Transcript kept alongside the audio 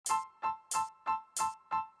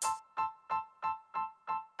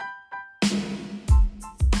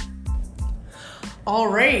All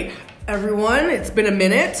right, everyone, it's been a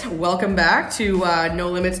minute. Welcome back to No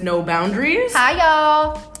Limits, No Boundaries. Hi,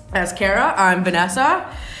 y'all. As Kara, I'm Vanessa.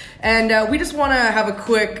 And we just want to have a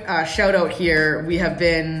quick shout out here. We have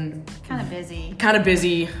been kind of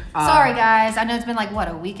busy. Sorry, guys. I know it's been like, what,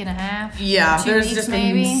 a week and a half? Yeah, 2 there's weeks, just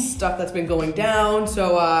maybe? been stuff that's been going down.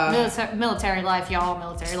 So, military life, y'all.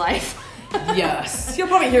 Military life. Yes, you'll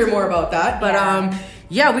probably hear more about that. But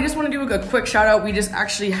yeah, we just want to do a quick shout out. We just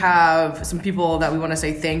actually have some people that we want to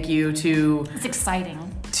say thank you to. It's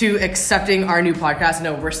exciting. To accepting our new podcast.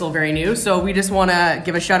 No, we're still very new. So we just want to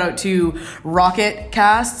give a shout out to Rocket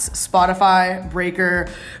Casts, Spotify, Breaker,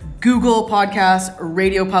 Google Podcasts,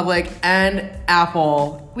 Radio Public, and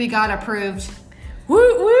Apple. We got approved.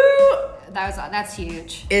 Woo woo! That's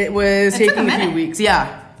huge. It was taking a few weeks.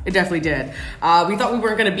 Yeah. It definitely did. We thought we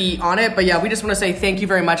weren't going to be on it, but yeah, we just want to say thank you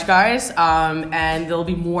very much, guys. And there'll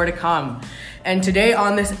be more to come. And today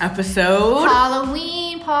on this episode,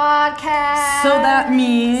 Halloween podcast. So that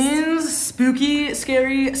means spooky,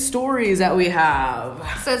 scary stories that we have.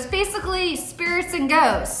 So it's basically spirits and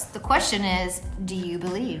ghosts. The question is, do you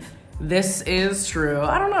believe? This is true.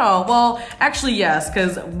 I don't know. Well, actually, yes,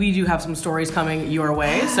 because we do have some stories coming your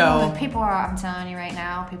way. So I'm telling you right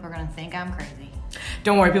now, people are going to think I'm crazy.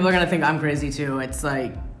 Don't worry, people are going to think I'm crazy too. It's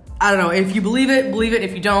like, I don't know. If you believe it, believe it.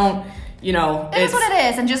 If you don't, you know. It is what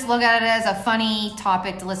it is. And just look at it as a funny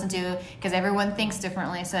topic to listen to because everyone thinks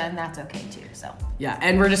differently. So, and that's okay too. So. Yeah,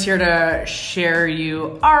 and we're just here to share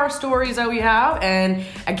you our stories that we have. And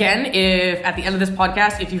again, if at the end of this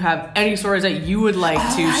podcast, if you have any stories that you would like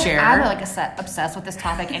to share. I'm like obsessed with this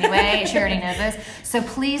topic anyway. She already knows this. So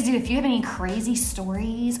please do, if you have any crazy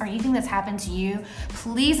stories or anything that's happened to you,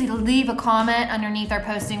 please leave a comment underneath our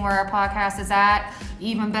posting where our podcast is at.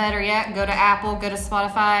 Even better yet, go to Apple, go to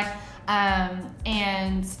Spotify,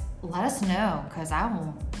 and let us know because I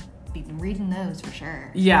will be reading those for sure.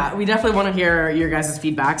 Yeah, we definitely want to hear your guys'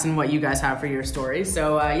 feedbacks and what you guys have for your stories.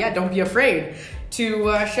 So yeah, don't be afraid to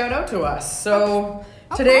shout out to us. So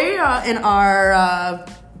today in our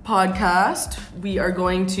podcast, we are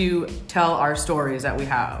going to tell our stories that we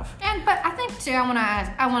have. But I think too,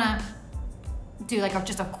 I want to do like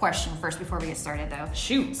just a question first before we get started though.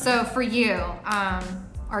 Shoot. So for you,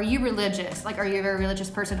 are you religious? Like, are you a very religious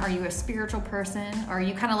person? Are you a spiritual person? Or are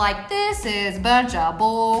you kind of like, this is a bunch of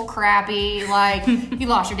bull crappy, like, you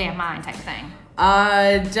lost your damn mind type of thing?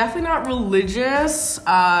 Definitely not religious.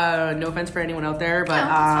 No offense for anyone out there, but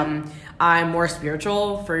I'm more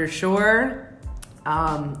spiritual for sure.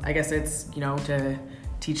 I guess it's, to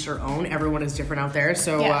teach their own. Everyone is different out there.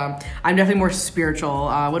 So I'm definitely more spiritual.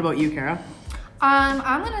 What about you, Kara?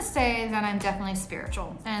 I'm going to say that I'm definitely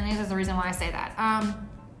spiritual. And this is the reason why I say that.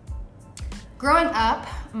 Growing up,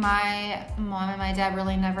 my mom and my dad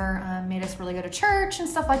really never made us really go to church and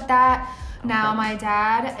stuff like that. Okay. Now my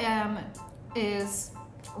dad is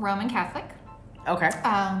Roman Catholic. Okay.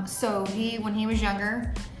 So when he was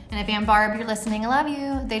younger, and if Aunt Barb, you're listening, I love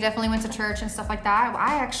you. They definitely went to church and stuff like that.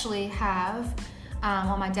 I actually have,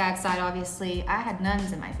 on my dad's side, obviously, I had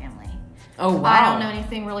nuns in my family. Oh, wow. I don't know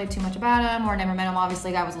anything really too much about him or never met him.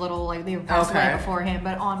 Obviously, I was little, like they were passed away before him.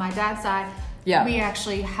 But on my dad's side, we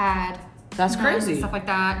actually had That's crazy. And stuff like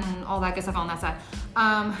that and all that good stuff on that side.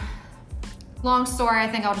 Long story, I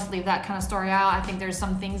think I'll just leave that kind of story out. I think there's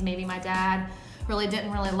some things maybe my dad really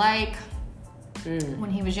didn't really like when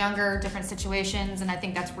he was younger, different situations, and I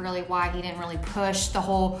think that's really why he didn't really push the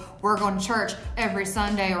whole we're going to church every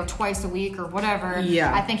Sunday or twice a week or whatever.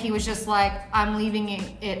 Yeah. I think he was just like, I'm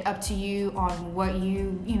leaving it up to you on what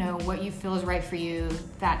what you feel is right for you,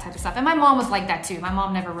 that type of stuff. And my mom was like that too. My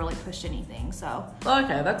mom never really pushed anything, so.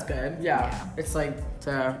 Okay, that's good. Yeah. It's like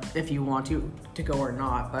if you want to go or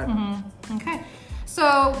not, but. Mm-hmm. Okay.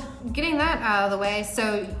 So getting that out of the way,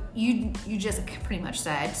 so you just pretty much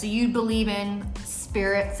said, so you believe in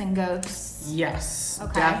spirits and ghosts? Yes,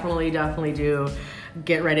 okay. Definitely do.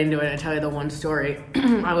 Get right into it and tell you the one story.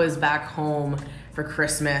 I was back home for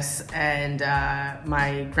Christmas and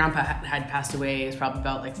my grandpa had passed away. It was probably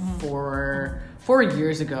about like four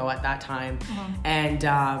years ago at that time. And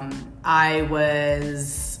I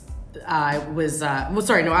was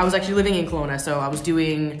actually living in Kelowna, so I was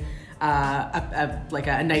doing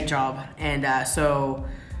a night job, and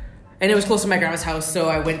it was close to my grandma's house, so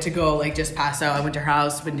I went to go just pass out. I went to her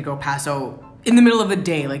house, went to go pass out in the middle of the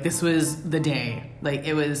day. Like, this was the day, like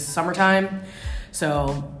it was summertime,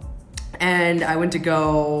 and I went to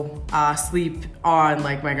go sleep on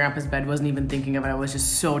my grandpa's bed. Wasn't even thinking of it. I was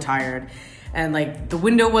just so tired. and like the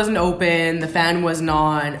window wasn't open, the fan wasn't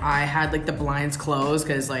on. I had like the blinds closed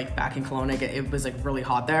because like back in Kelowna it was like really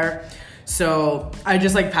hot there. So I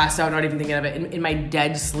just like passed out, not even thinking of it. In my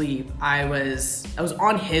dead sleep, I was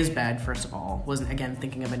on his bed, first of all, wasn't again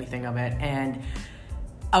thinking of anything of it, and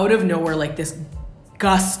out of nowhere, like this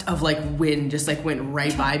gust of like wind just like went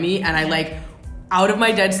right by me, and I like out of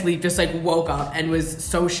my dead sleep just like woke up and was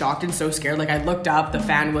so shocked and so scared. Like I looked up, the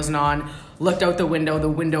fan wasn't on, looked out the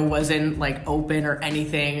window wasn't like open or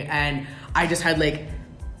anything, and I just had like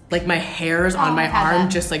my hairs on my arm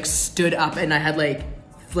just like stood up, and I had like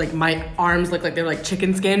my arms looked like they were like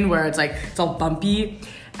chicken skin where it's like it's all bumpy,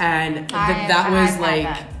 and that was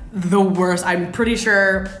like the worst. I'm pretty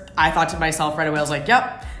sure I thought to myself right away, I was like,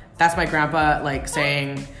 yep, that's my grandpa like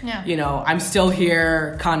saying, you know, I'm still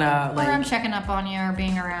here, kind of like, or I'm checking up on you or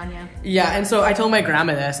being around you. Yeah. And so I told my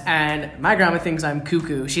grandma this, and my grandma thinks I'm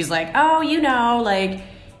cuckoo. She's like, oh, you know, like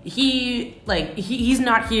he's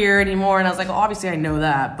not here anymore. And I was like, well, obviously I know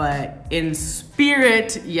that, but in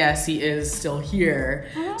spirit, yes, he is still here.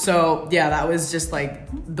 So yeah, that was just like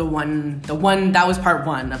the one that was part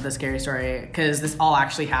one of the scary story, because this all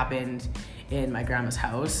actually happened in my grandma's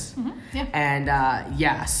house.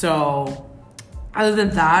 And so other than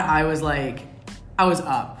that, I was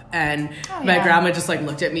up, and my grandma just like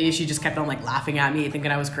looked at me. She just kept on like laughing at me,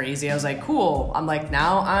 thinking I was crazy. I was like, cool. I'm like,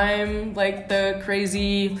 now I'm like the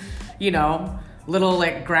crazy, you know, little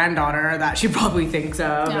like granddaughter that she probably thinks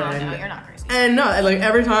of. No, you're not crazy. And no, like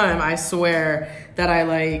every time I swear that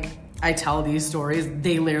I tell these stories,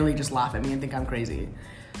 they literally just laugh at me and think I'm crazy.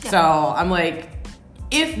 So I'm like,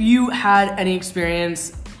 if you had any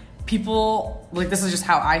experience, people, like, this is just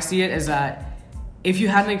how I see it, is that if you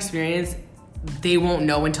had an experience, they won't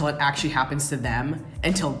know until it actually happens to them,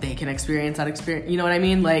 until they can experience that experience. You know what I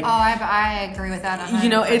mean? Like, I agree with that 100%. You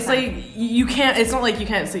know, it's like you can't. It's not like you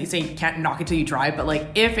can't say you can't knock it till you try. But like,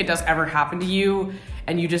 if it does ever happen to you,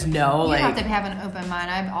 and you just know, you like, have to have an open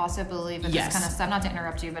mind. I also believe in this kind of stuff. Not to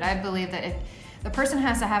interrupt you, but I believe that if the person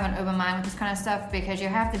has to have an open mind with this kind of stuff, because you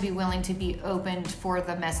have to be willing to be open for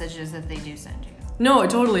the messages that they do send you. No,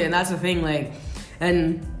 totally, and that's the thing. Like,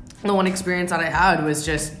 and the one experience that I had was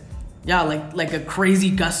just, like a crazy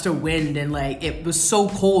gust of wind, and like it was so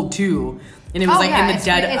cold too, and it was in the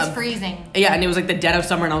dead of, it's freezing. Yeah, and it was like the dead of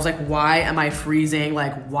summer, and I was like, why am I freezing?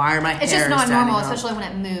 Like, why are my hairs? It's just not normal, up? especially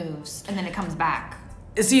when it moves and then it comes back.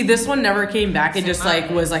 See, this one never came back. It just like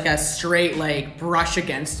was like a straight like brush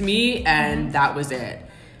against me, and that was it.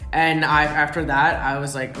 And after that, I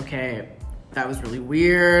was like, okay, that was really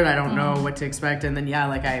weird. I don't know what to expect. And then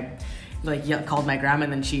I called my grandma,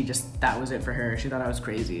 and then that was it for her. She thought I was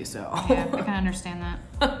crazy. So yeah, I can understand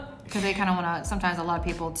that. Because they kind of want to, sometimes a lot of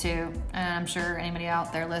people too, and I'm sure anybody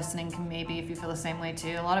out there listening can maybe, if you feel the same way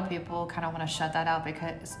too, a lot of people kind of want to shut that out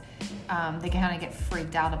because they kind of get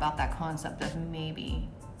freaked out about that concept of maybe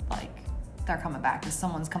like they're coming back, because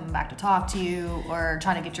someone's coming back to talk to you or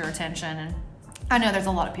trying to get your attention. And I know there's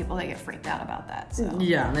a lot of people that get freaked out about that. So.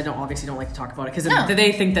 Yeah, and they obviously don't like to talk about it because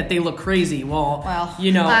they think that they look crazy. Well,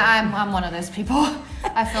 you know, I'm one of those people.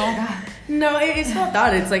 I feel like no, it's not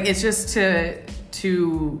that. It's like, it's just to.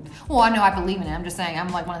 Well, I know I believe in it. I'm just saying I'm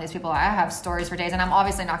like one of these people. I have stories for days, and I'm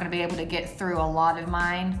obviously not going to be able to get through a lot of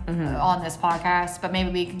mine on this podcast. But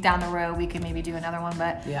maybe down the road we could maybe do another one.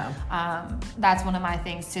 But that's one of my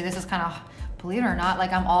things too. This is kind of, believe it or not,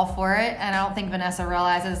 like I'm all for it, and I don't think Vanessa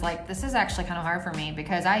realizes like this is actually kind of hard for me,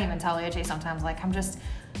 because I even tell AJ sometimes like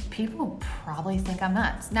people probably think I'm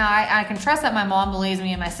nuts. Now I can trust that my mom believes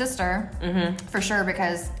me and my sister for sure,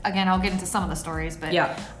 because again I'll get into some of the stories, but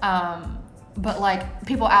but like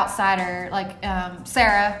people outsider, like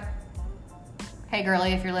Sarah, hey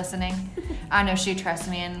girlie, if you're listening, I know she trusts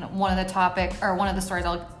me. And one of the stories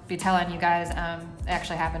I'll be telling you guys, it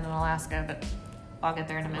actually happened in Alaska, but I'll get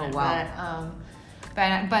there in a minute. Oh, wow.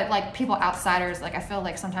 But like people outsiders, like I feel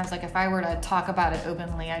like sometimes like if I were to talk about it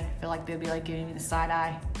openly, I feel like they'd be like giving me the side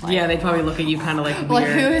eye. Like, yeah, they'd probably look at you kind of like weird. Like,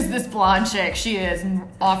 who is this blonde chick? She is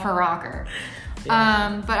off her rocker.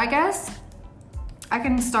 Yeah. But I guess I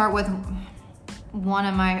can start with one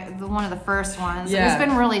of the first ones. Yeah. It's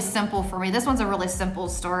been really simple for me. This one's a really simple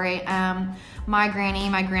story. My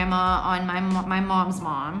grandma on my mom's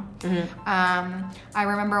mom. I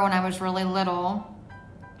remember when I was really little,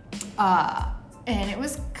 and it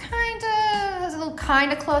was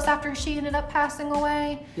kind of close after she ended up passing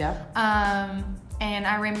away. Yeah. And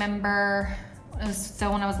I remember it was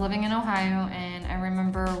still when I was living in Ohio, and I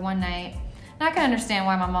remember one night, and I can understand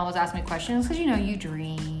why my mom was asking me questions, because you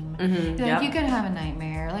dream. You could have a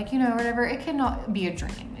nightmare, like, whatever. It cannot be a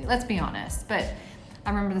dream. Let's be honest. But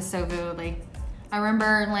I remember this so vividly. I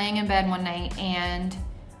remember laying in bed one night, and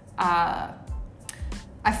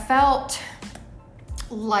I felt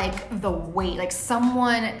like the weight, like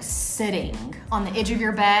someone sitting on the edge of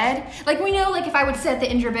your bed. Like, we know, like if I would sit at the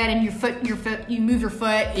edge of your bed and you move your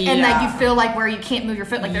foot and like you feel like where you can't move your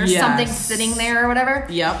foot, like there's something sitting there or whatever.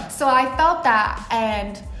 Yep. So I felt that,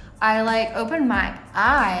 and I like opened my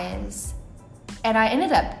eyes and I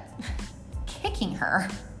ended up kicking her.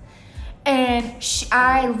 And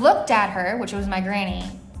I looked at her, which was my granny,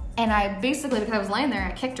 and I basically, because I was laying there,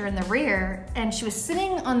 I kicked her in the rear, and she was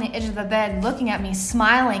sitting on the edge of the bed looking at me,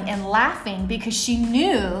 smiling and laughing because she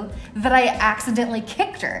knew that I accidentally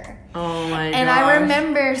kicked her. Oh my god. And I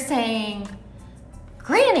remember saying,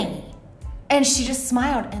 "Granny," and she just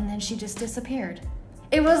smiled, and then she just disappeared.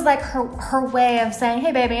 It was like her way of saying,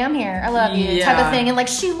 "Hey baby, I'm here, I love you," type of thing. And like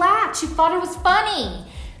she laughed, she thought it was funny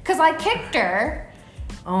because I kicked her.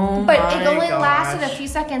 Oh but my it only gosh. lasted a few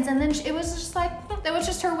seconds, and then it was just like, it was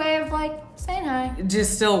just her way of like saying hi.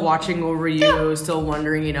 Just still watching over you, still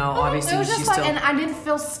wondering, you know, obviously it was just she's like, still... and I didn't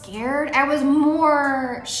feel scared. I was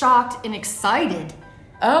more shocked and excited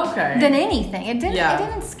Okay. than anything. It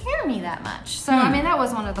didn't scare me that much. So I mean, that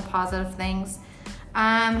was one of the positive things.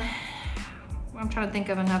 I'm trying to think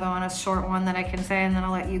of another one, a short one that I can say, and then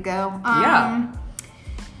I'll let you go.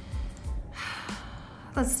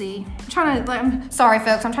 Let's see. I'm sorry,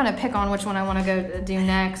 folks. I'm trying to pick on which one I want to go do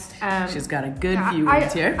next. She's got a good few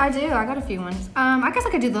ones here. I do. I got a few ones. I guess I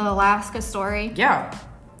could do the Alaska story. Yeah.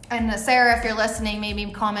 And Sarah, if you're listening,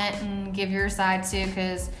 maybe comment and give your side too,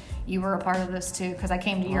 because you were a part of this too, because I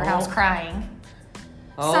came to your house crying.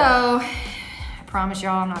 So, I promise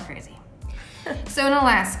y'all I'm not crazy. So in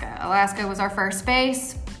Alaska was our first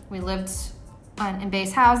base. We lived in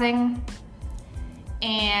base housing,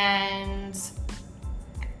 and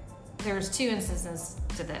there's two instances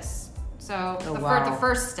to this. So the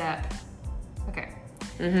first step, okay.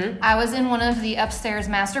 I was in one of the upstairs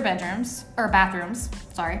master bathrooms,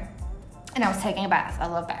 and I was taking a bath. I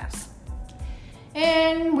love baths.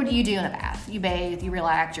 And what do you do in a bath? You bathe, you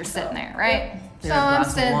relax, you're sitting there, right? So I'm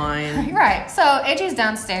sitting, wine. Right. So AJ's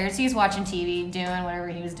downstairs, he's watching TV, doing whatever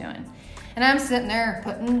he was doing. And I'm sitting there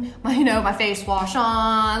putting my face wash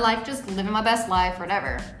on, like just living my best life,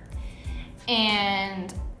 whatever.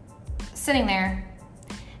 And sitting there,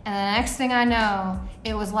 and the next thing I know,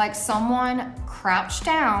 it was like someone crouched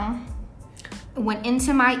down, went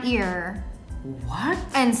into my ear, what?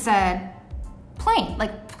 And said, plain,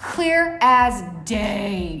 like clear as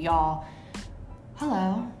day, y'all,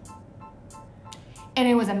 "Hello." And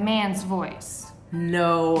it was a man's voice.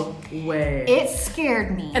 No way. It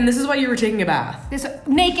scared me. And this is why you were taking a bath. This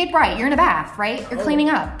naked, right? You're in a bath, right? You're cleaning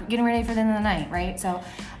up, getting ready for the end of the night, right? So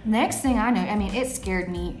next thing I know, I mean, it scared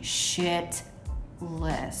me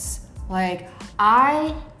shitless. Like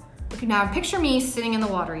now picture me sitting in the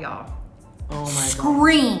water, y'all. Oh my god.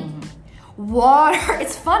 Scream. Water.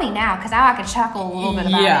 It's funny now because now I can chuckle a little bit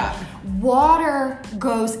about it. Water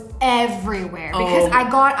goes everywhere because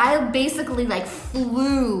I basically like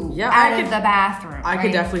flew out of the bathroom. I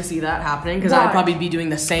could definitely see that happening because I'd probably be doing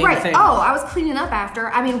the same thing. Oh, I was cleaning up after.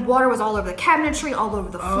 I mean, water was all over the cabinetry, all over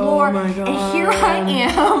the floor. Oh my god. And here I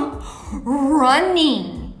am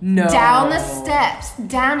running down the steps,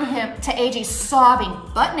 down him to AJ, sobbing,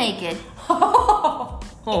 butt naked.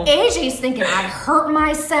 AJ's thinking I hurt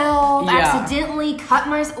myself, accidentally cut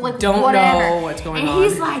myself, like don't whatever. know what's going on. And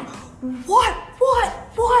he's like, what?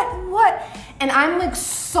 And I'm like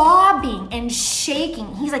sobbing and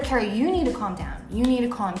shaking. He's like, "Carrie, you need to calm down. You need to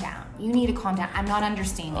calm down. You need to calm down. I'm not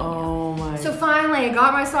understanding you." Oh my. So finally, I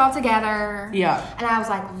got myself together. Yeah. And I was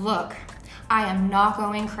like, "Look, I am not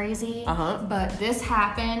going crazy, but this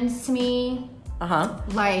happens to me.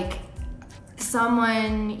 Like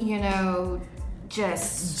someone,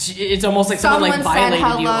 just it's almost like someone like violated said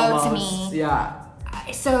hello you almost. to me. Yeah.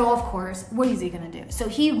 So of course, what is he gonna do? So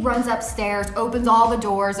he runs upstairs, opens all the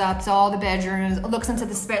doors up to all the bedrooms, looks into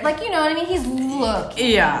the spare, like, you know what I mean? He's looking.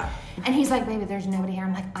 Yeah. And he's like, "Baby, there's nobody here."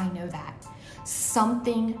 I'm like, "I know that."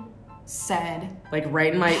 Something said, like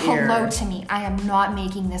right in my ear, "Hello" to me. I am not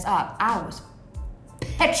making this up. I was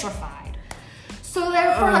petrified. So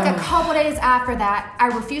then for like a couple days after that, I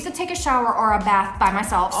refused to take a shower or a bath by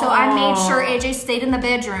myself. So I made sure AJ stayed in the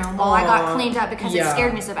bedroom while I got cleaned up because it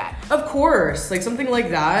scared me so bad. Of course. Like something like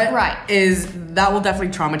that that will definitely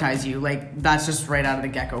traumatize you. Like that's just right out of the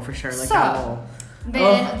get-go for sure. Like that will...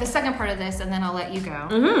 Then the second part of this, and then I'll let you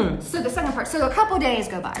go. So the second part, so a couple days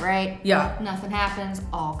go by, right? Yeah. Nothing happens,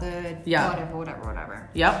 all good. Yeah. Whatever.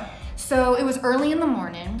 Yep. So it was early in the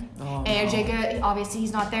morning. AJ, obviously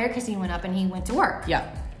he's not there because he went up and he went to work.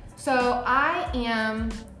 Yeah. So I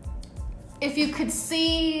am, if you could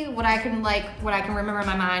see what I can remember in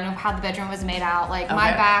my mind of how the bedroom was made out, like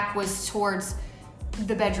my back was towards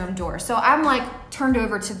the bedroom door. So I'm like turned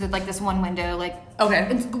over to the like this one window, like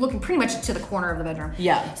and looking pretty much to the corner of the bedroom.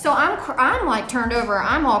 Yeah. So I'm like turned over.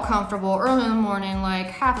 I'm all comfortable, early in the morning, like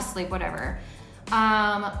half asleep, whatever.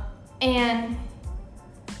 And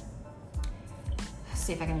let's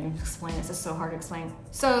see if I can explain this. It's so hard to explain.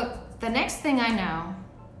 So the next thing I know,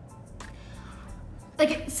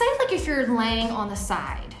 like say like if you're laying on the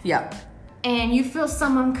side. Yeah. And you feel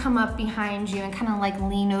someone come up behind you and kind of like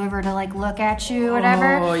lean over to like look at you,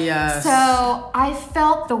 whatever. Oh, yes. So I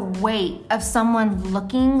felt the weight of someone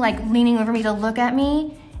looking, like leaning over me to look at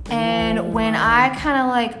me. And when I kind of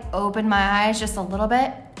like opened my eyes just a little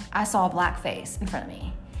bit, I saw a black face in front of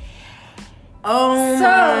me. Oh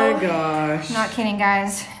my gosh. Not kidding,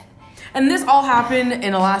 guys. And this all happened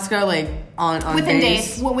in Alaska, like on within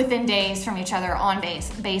base? days. Well, within days from each other on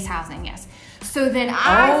base housing, yes. So then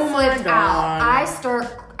I flipped out.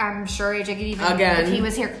 I'm sure AJ could even, if he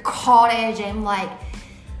was here, called AJ and like,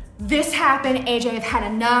 this happened, AJ, I've had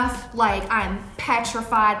enough. Like, I'm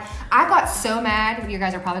petrified. I got so mad. You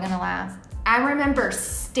guys are probably gonna laugh. I remember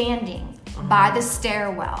standing by the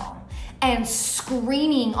stairwell and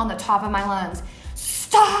screaming on the top of my lungs,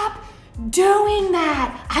 stop doing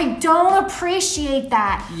that. I don't appreciate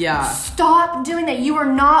that. Yeah. Stop doing that. You are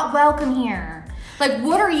not welcome here. Like,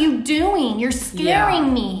 what are you doing? You're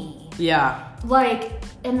scaring me. Yeah. Like,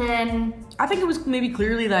 and then I think it was maybe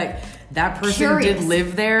clearly like that person curious. did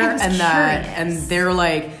live there, and that, and they're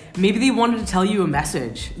like, maybe they wanted to tell you a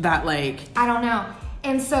message that like, I don't know.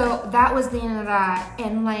 And so that was the end of that.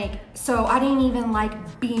 And like, so I didn't even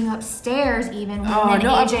like being upstairs even when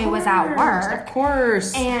AJ was at work. Of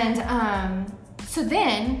course. And so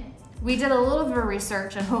then we did a little bit of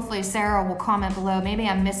research, and hopefully Sarah will comment below. Maybe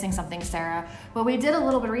I'm missing something, Sarah. But we did a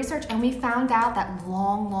little bit of research, and we found out that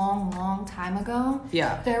long time ago,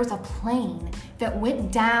 there was a plane that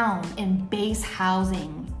went down in base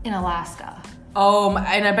housing in Alaska. Oh,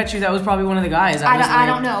 and I bet you that was probably one of the guys. I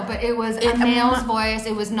don't know, but it was a male's voice.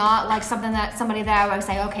 It was not like somebody that I would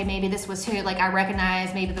say, okay, maybe this was who, like I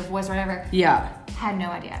recognize maybe the voice or whatever. Yeah. Had no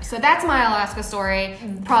idea. So that's my Alaska story.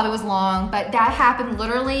 Probably was long, but that happened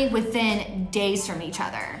literally within days from each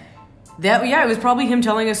other. It was probably him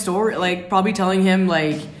telling a story, like probably telling him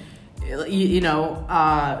like,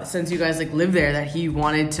 since you guys like live there, that he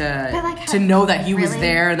wanted to know that he was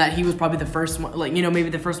there and that he was probably the first one, like, maybe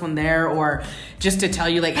the first one there, or just to tell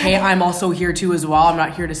you like, hey, I'm also here too as well. I'm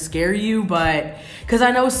not here to scare you, but because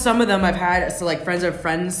I know some of them I've had, so like friends of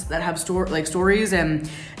friends that have stories, and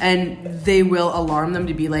they will alarm them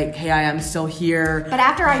to be like, hey, I am still here. But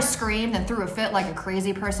after I screamed and threw a fit like a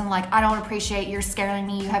crazy person, like, I don't appreciate, you're scaring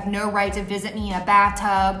me, you have no right to visit me in a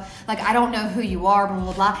bathtub, like, I don't know who you are, blah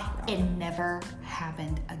blah blah. It never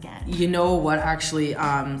happened again. You know what, actually,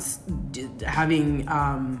 having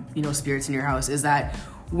spirits in your house is that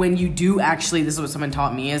when you do actually, this is what someone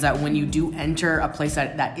taught me, is that when you do enter a place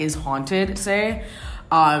that is haunted, say,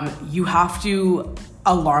 you have to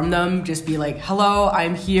alarm them, just be like, hello,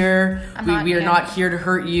 I'm here, we are not here to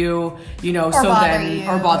hurt you, or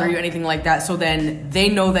bother you, anything like that. So then they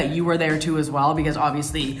know that you were there too as well, because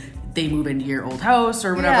obviously they move into your old house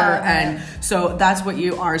or whatever, and so that's what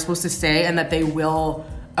you are supposed to say, and that they will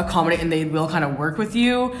accommodate and they will kind of work with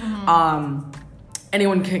you.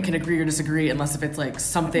 Anyone can agree or disagree, unless if it's like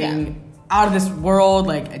something out of this world,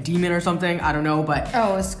 like a demon or something, I don't know, but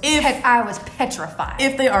I was petrified.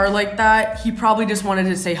 If they are like that, he probably just wanted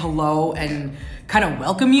to say hello and kind of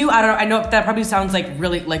welcome you. I know that probably sounds like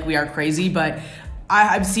really like we are crazy, but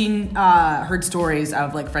I've heard stories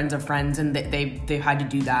of like friends of friends, and they've had to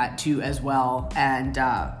do that too as well. And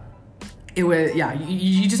it was,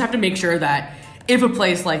 you just have to make sure that if a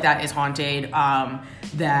place like that is haunted,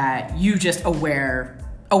 that you just aware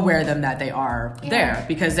them that they are there,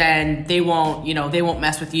 because then they won't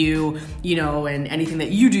mess with you, and anything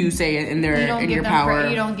that you do say in your power.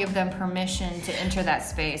 You don't give them permission to enter that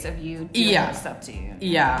space of you doing stuff to you.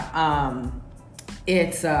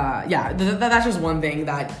 It's that's just one thing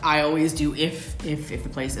that I always do if the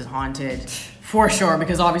place is haunted, for sure,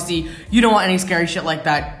 because obviously you don't want any scary shit like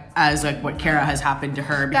that as like what Kara has happened to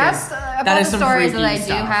her, because that is some freaky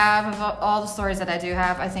stuff. Of all the stories that I do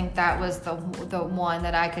have, I think that was the one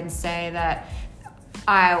that I can say that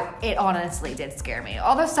it honestly did scare me.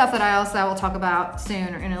 All the stuff that I will talk about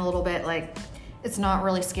soon or in a little bit, like, it's not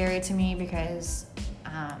really scary to me because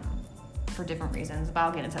for different reasons, but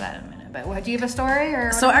I'll get into that in a minute. But do you have a story?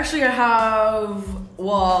 Or so actually I have,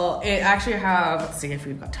 let's see if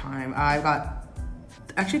we've got time. I've got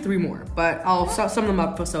actually 3 more, but I'll sum them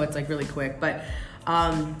up so it's like really quick. But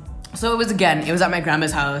so it was at my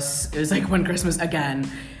grandma's house. It was like one Christmas again,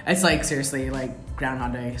 It's like seriously like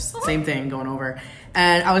Groundhog Day, same thing going over.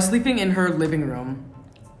 And I was sleeping in her living room,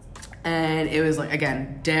 and it was like,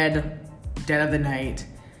 again, dead of the night,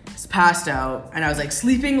 just passed out, and I was like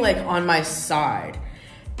sleeping like on my side.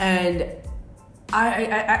 And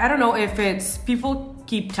I don't know if it's, people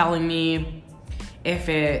keep telling me if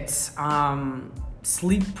it's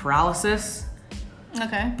sleep paralysis.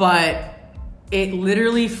 Okay. But it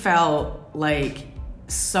literally felt like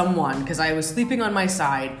someone, because I was sleeping on my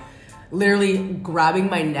side, literally grabbing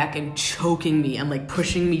my neck and choking me and like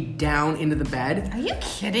pushing me down into the bed. Are you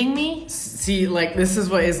kidding me? See, like this is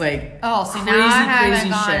what is like now I haven't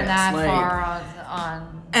gone that far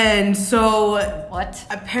on. And so what?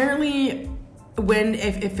 Apparently, when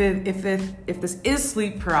if this is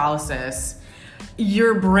sleep paralysis,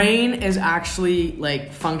 your brain is actually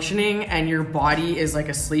like functioning and your body is like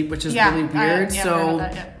asleep, which is really weird.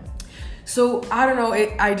 So I don't know.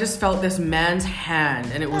 I just felt this man's hand,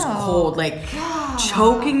 and it was cold, like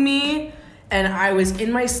choking me, and I was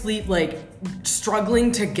in my sleep, like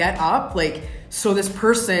struggling to get up, like so this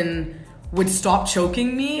person would stop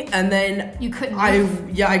choking me, and then you couldn't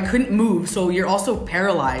move. I couldn't move. So you're also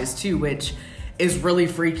paralyzed too, which is really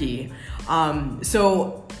freaky.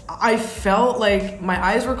 So I felt like my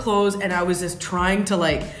eyes were closed, and I was just trying to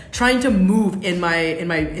move in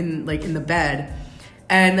the bed.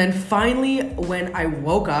 And then finally, when I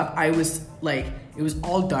woke up, I was like, it was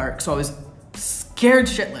all dark, so I was scared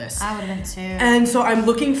shitless. I would have been too. And so I'm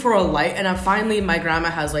looking for a light, and finally, my grandma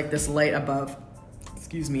has like this light above,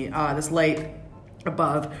 this light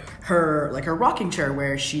above her, like her rocking chair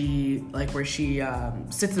where she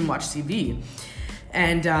sits and watches TV.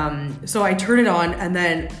 And so I turn it on, and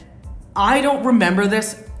then I don't remember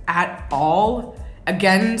this at all.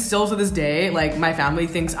 Again, still to this day, like my family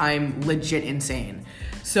thinks I'm legit insane.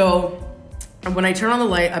 So when I turn on the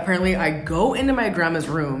light, apparently I go into my grandma's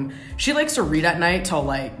room. She likes to read at night till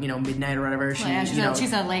like, midnight or whatever.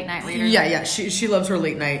 She's a late night reader. Yeah. She loves her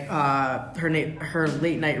late night, her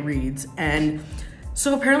late night reads. And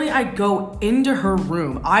so apparently I go into her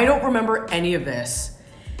room. I don't remember any of this.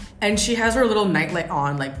 And she has her little nightlight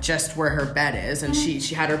on, like just where her bed is, and she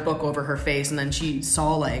had her book over her face, and then she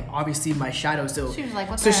saw like obviously my shadow. So she was like,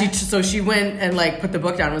 "What's that?" So she went and like put the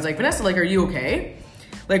book down and was like, "Vanessa, like, are you okay?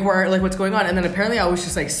 Like, what's going on?" And then apparently I was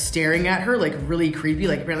just like staring at her, like really creepy.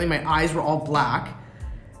 Like apparently my eyes were all black.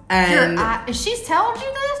 And she's telling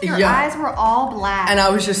you this? Your eyes were all black. And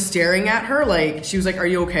I was just staring at her, like she was like, "Are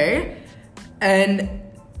you okay?" And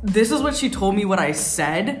this is what she told me. What I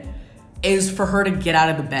said is for her to get out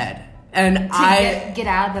of the bed. And get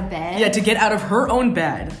out of the bed? Yeah, to get out of her own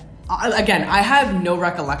bed. Again, I have no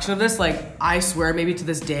recollection of this. Like, I swear maybe to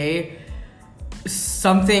this day,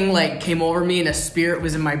 something like came over me and a spirit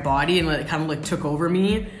was in my body and it kind of like took over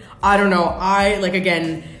me. I don't know.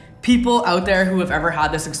 Again, people out there who have ever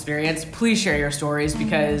had this experience, please share your stories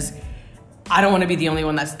because I don't want to be the only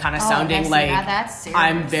one that's kind of sounding like that's serious.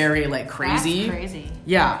 I'm very like crazy. That's crazy.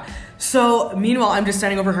 Yeah. So meanwhile, I'm just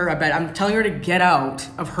standing over her bed. I'm telling her to get out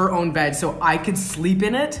of her own bed so I could sleep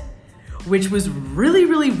in it, which was really,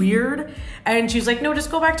 really weird. And she's like, "No, just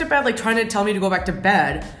go back to bed," like trying to tell me to go back to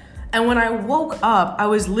bed. And when I woke up, I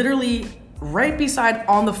was literally right beside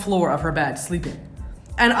on the floor of her bed sleeping.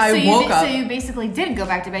 And I woke up. So you basically didn't go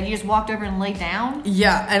back to bed. You just walked over and laid down?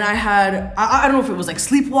 Yeah, and I don't know if it was like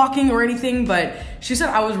sleepwalking or anything, but she said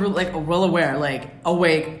I was well aware, like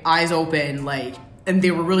awake, eyes open, like, and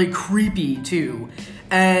they were really creepy too.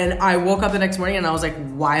 And I woke up the next morning and I was like,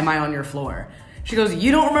 "Why am I on your floor?" She goes,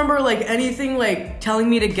 "You don't remember like anything like telling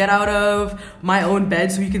me to get out of my own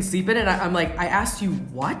bed so you can sleep in it?" I'm like, "I asked you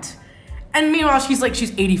what?" And meanwhile, she's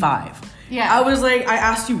 85. Yeah. I was like, "I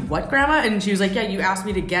asked you what, Grandma?" And she was like, "Yeah, you asked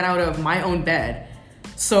me to get out of my own bed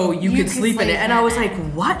so you could sleep in it." And I was like,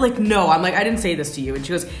 "What?" Like, no. I'm like, "I didn't say this to you." And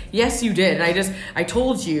she goes, "Yes, you did. And I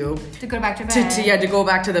told you to go back to bed. To go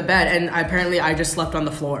back to the bed." And apparently I just slept on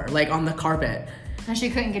the floor, like on the carpet. And she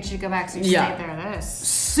couldn't get you to go back, so you stayed there.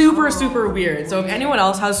 Super weird. So if anyone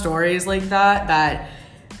else has stories like that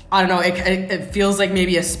I don't know, it feels like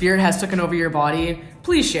maybe a spirit has taken over your body,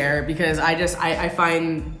 please share, because I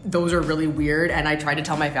find those are really weird. And I tried to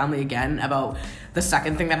tell my family again about the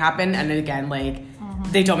second thing that happened, and then again, like,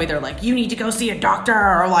 they told me, they're like, "You need to go see a doctor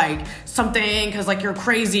or like something because like you're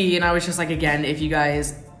crazy." And I was just like, again, if you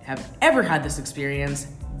guys have ever had this experience,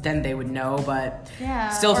 then they would know. But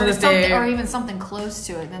still to this day, or even something close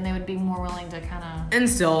to it, then they would be more willing to kind of. And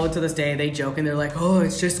still to this day, they joke and they're like, "Oh,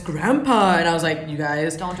 it's just Grandpa." And I was like, "You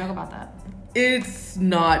guys, don't joke about that. It's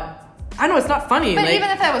not. I know it's not funny." But even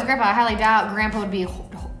if that was Grandpa, I highly doubt Grandpa would be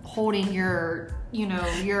holding your,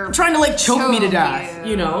 your trying to like choke me to death,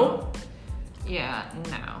 Yeah,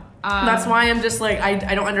 no. That's why I'm just like,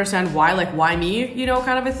 I don't understand why me, you know,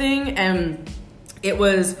 kind of a thing. And it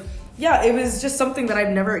was just something that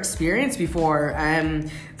I've never experienced before.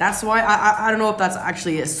 And that's why I don't know if that's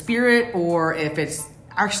actually a spirit or if it's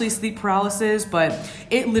actually sleep paralysis, but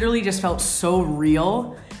it literally just felt so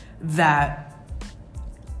real that,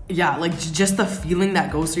 yeah, like just the feeling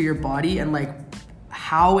that goes through your body and like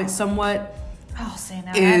how it somewhat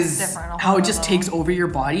is how it just takes over your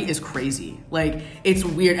body is crazy. Like it's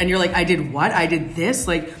weird, and you're like, I did what? I did this?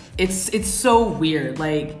 Like it's so weird.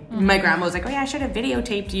 Like my grandma was like, oh yeah, I should have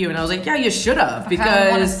videotaped you, and I was like, yeah, you should have, because I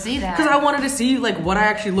want to see that. Because I wanted to see like what I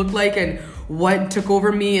actually looked like and what took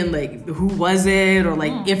over me and like who was it, or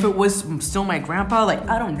like if it was still my grandpa. Like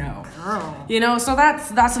I don't know, girl. You know. So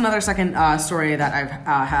that's another second story that I've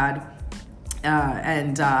had,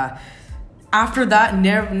 and after that,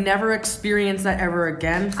 never experienced that ever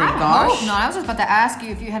again. Thank gosh. Hope not. I was just about to ask you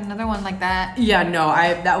if you had another one like that. Yeah, no,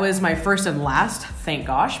 that was my first and last. Thank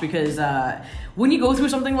gosh, because when you go through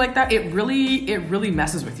something like that, it really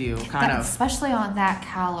messes with you, kind of. Especially on that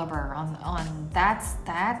caliber. On that's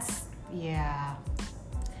yeah.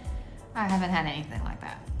 I haven't had anything like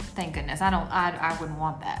that. Thank goodness. I wouldn't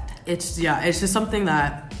want that. It's just something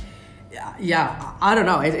that. Yeah, I don't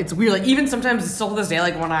know. It's weird. Like even sometimes, still to this day,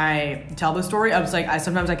 like when I tell the story, I was like,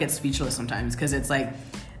 sometimes I get speechless sometimes, because it's like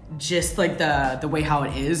just like the way how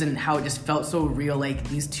it is and how it just felt so real. Like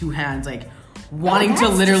these two hands like wanting to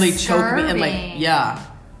literally choke me, and like yeah.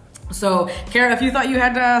 So, Kara, if you thought you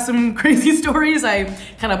had some crazy stories, I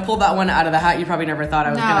kind of pulled that one out of the hat. You probably never thought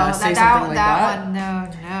I was going to say something like that. One,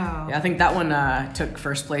 no. Yeah, I think that one took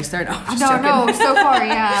first place there. No, so far,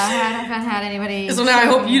 yeah. I haven't had anybody. So now I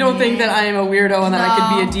hope you don't think that I am a weirdo and that I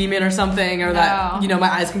could be a demon or something, or that, you know, my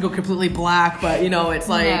eyes can go completely black, but, you know, it's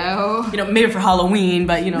like, you know, maybe for Halloween,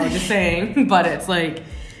 but, you know, just saying. But it's like,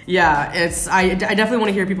 yeah, I definitely want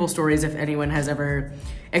to hear people's stories if anyone has ever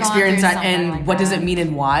experienced that, and like what does it mean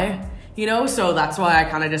and why, you know. So that's why I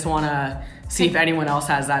kind of just want to see if anyone else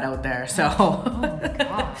has that out there. So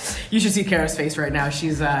you should see Kara's face right now.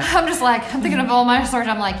 She's I'm just like, I'm thinking of all my stories.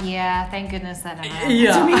 I'm like, yeah, thank goodness that never happened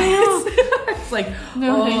to me. It's like,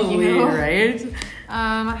 no, thank you. Right?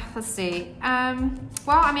 Let's see. Well,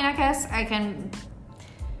 I mean, I guess I can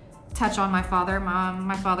touch on my father.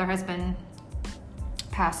 My father has been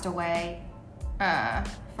passed away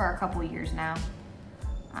for a couple years now.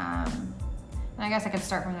 And I guess I could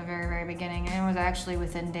start from the very, very beginning. And it was actually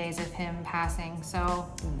within days of him passing. So,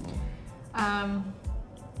 well,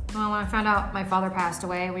 when I found out my father passed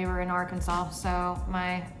away, we were in Arkansas. So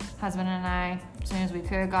my husband and I, as soon as we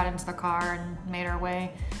could, got into the car and made our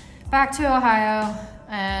way back to Ohio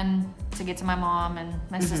and to get to my mom. And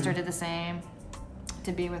my sister did the same,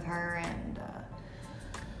 to be with her. And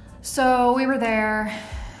so we were there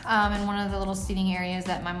in one of the little seating areas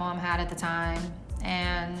that my mom had at the time.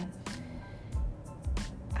 And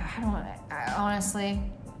I honestly,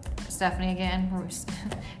 Stephanie again,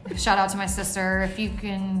 shout out to my sister. If you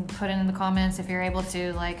can put in the comments if you're able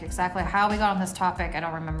to, like exactly how we got on this topic, I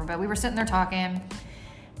don't remember, but we were sitting there talking,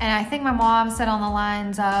 and I think my mom said on the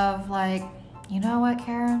lines of like, you know what,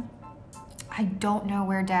 Kara, I don't know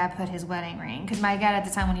where Dad put his wedding ring, because my dad at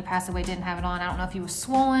the time when he passed away didn't have it on. I don't know if he was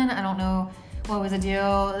swollen. I don't know what was the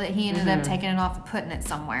deal that he ended up taking it off and putting it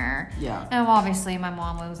somewhere. Yeah. And obviously my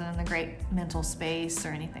mom wasn't in the great mental space or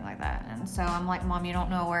anything like that. And so I'm like, Mom, you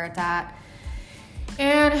don't know where it's at.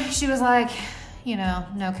 And she was like, you know,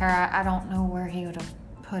 no, Kara, I don't know where he would have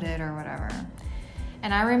put it or whatever.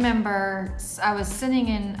 And I remember I was sitting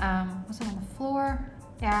in, was it on the floor?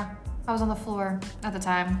 Yeah, I was on the floor at the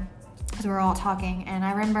time as we were all talking. And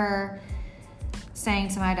I remember saying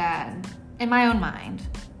to my dad, in my own mind,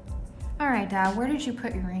 all right, Dad, where did you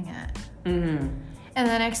put your ring at? And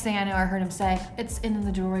the next thing I knew, I heard him say, it's in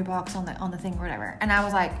the jewelry box on the thing or whatever. And I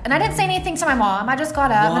was like, and I didn't say anything to my mom. I just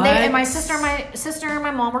got up. And my sister and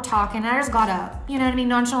my mom were talking, and I just got up. You know what I mean?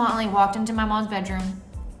 Nonchalantly walked into my mom's bedroom.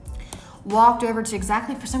 Walked over to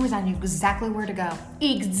for some reason, I knew exactly where to go.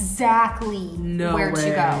 Exactly where to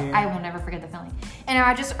go. I will never forget the feeling. And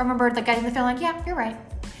I just remembered getting the feeling, yeah, you're right.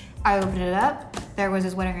 I opened it up. There was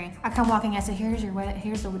his wedding ring. I come walking. I said, "Here's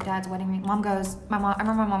the dad's wedding ring." I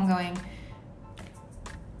remember my mom going,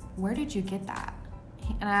 "Where did you get that?"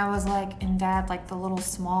 And I was like, "And Dad, like the little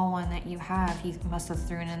small one that you have, he must have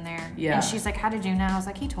thrown in there." Yeah. And she's like, "How did you know?" I was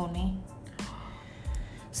like, "He told me."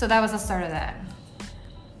 So that was the start of that.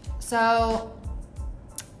 So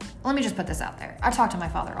let me just put this out there. I talk to my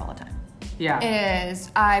father all the time. Yeah.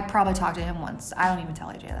 I probably talk to him once. I don't even tell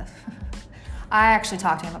AJ this. I actually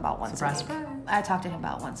talk to him about once a week. I talk to him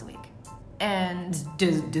about once a week. And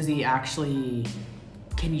does he actually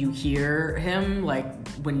can you hear him like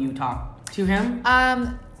when you talk to him?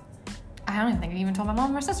 I don't even think I even told my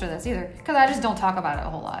mom or my sister this either, because I just don't talk about it a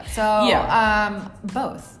whole lot. So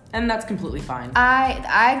both. And that's completely fine.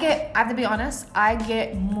 I have to be honest, I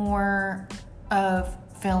get more of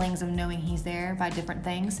feelings of knowing he's there by different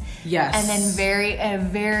things. Yes. And then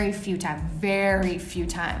very few times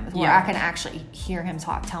where I can actually hear him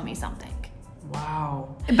tell me something.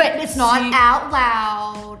 Wow. But it's not out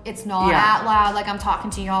loud. It's not out loud like I'm talking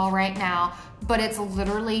to y'all right now. But it's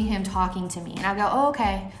literally him talking to me. And I go, oh,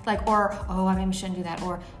 okay. Like, or, oh, I maybe shouldn't do that.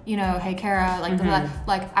 Or, you know, hey, Kara. Like,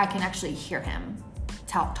 like I can actually hear him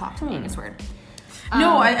talk to me. It's weird.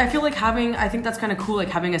 No, I feel like I think that's kind of cool, like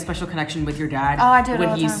having a special connection with your dad. Oh, I do it when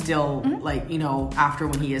all the he's time. still, like, you know, after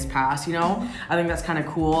when he is passed, you know? I think that's kind of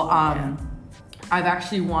cool. I've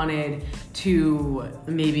actually wanted to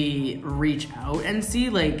maybe reach out and see,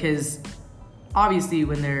 like, because obviously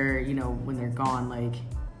when they're gone, like,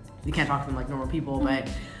 you can't talk to them like normal people, but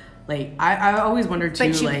like I always wondered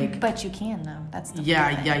too, but you can though. That's the thing.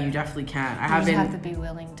 Yeah, you definitely can. You just have to be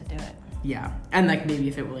willing to do it. Yeah, and like maybe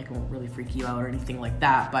if it like won't really freak you out or anything like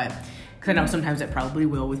that, but because I know sometimes it probably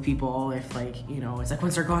will with people if like, you know, it's like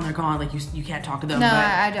once they're gone, like you can't talk to them. No,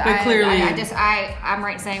 but clearly,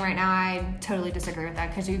 I'm saying right now I totally disagree with that,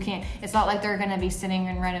 because you can't. It's not like they're gonna be sitting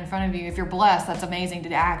right in front of you. If you're blessed, that's amazing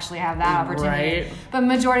to actually have that opportunity. Right. But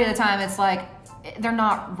majority of the time, it's like they're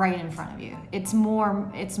not right in front of you. It's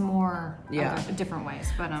more different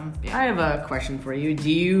ways. But I have a question for you. Do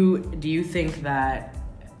you think that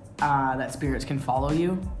that spirits can follow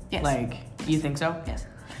you? Yes. Like, you think so? Yes.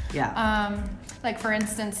 Yeah. Like for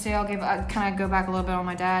instance, too, I'll kind of go back a little bit on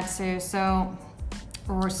my dad too. So,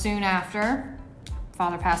 or soon after,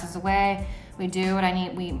 father passes away. We do what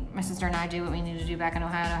my sister and I do what we need to do back in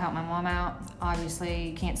Ohio to help my mom out. Obviously,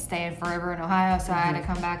 you can't stay forever in Ohio, so I had to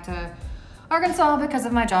come back to Arkansas because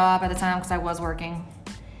of my job at the time, because I was working.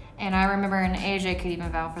 And I remember, and AJ could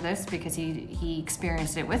even vouch for this because he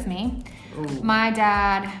experienced it with me. Ooh. My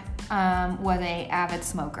dad was an avid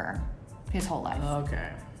smoker his whole life. Okay.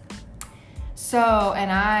 So,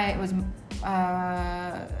 and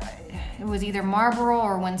it was either Marlboro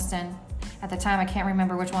or Winston. At the time, I can't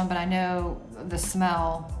remember which one, but I know the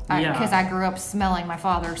smell because I grew up smelling my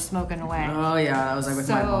father smoking away. Oh yeah, that was like with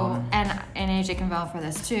my mom. And AJ can vouch for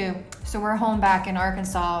this too. So we're home back in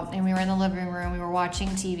Arkansas, and we were in the living room. We were watching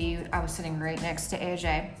TV. I was sitting right next to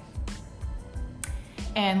AJ,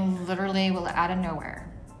 and literally, out of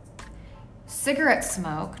nowhere, cigarette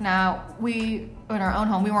smoke. Now in our own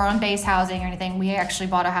home, we were on base housing or anything. We actually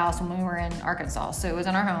bought a house when we were in Arkansas, so it was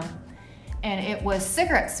in our home, and it was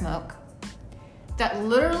cigarette smoke that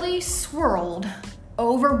literally swirled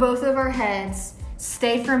over both of our heads,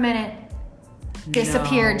 stayed for a minute,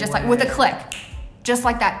 disappeared, just like with a click, just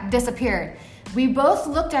like that, disappeared. We both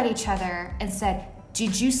looked at each other and said,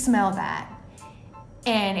 "Did you smell that?"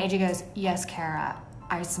 And AJ goes, "Yes, Kara,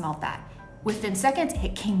 I smelled that." Within seconds,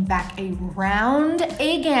 it came back around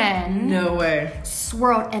again. No way.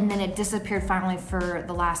 Swirled, and then it disappeared finally for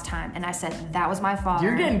the last time. And I said, that was my father.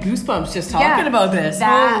 You're getting goosebumps just talking about this.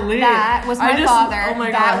 That was my father. Oh my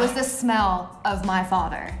gosh. That was the smell of my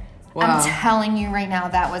father. Wow. I'm telling you right now,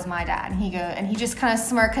 that was my dad. And he just kind of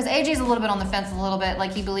smirked, because AJ's a little bit on the fence a little bit,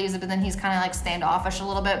 like he believes it, but then he's kind of like standoffish a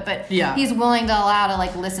little bit, but he's willing to allow to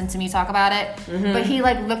like listen to me talk about it. Mm-hmm. But he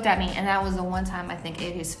like looked at me, and that was the one time I think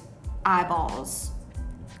his eyeballs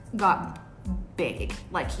got big.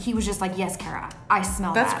 Like he was just like, "Yes, Kara, I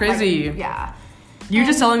smell that." That's crazy. Like, yeah. You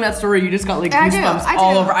just telling that story, you just got like goosebumps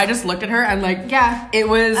all over. I just looked at her and like, it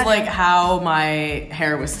was like how my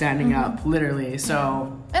hair was standing up, literally.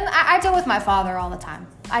 So. And I deal with my father all the time.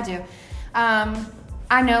 I do.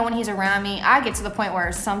 I know when he's around me, I get to the point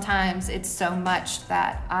where sometimes it's so much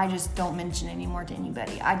that I just don't mention anymore to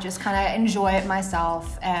anybody. I just kind of enjoy it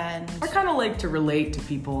myself, and I kind of like to relate to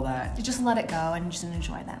people that you just let it go and just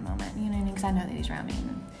enjoy that moment. You know what I mean? Because I know that he's around me,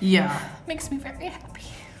 and it makes me very happy.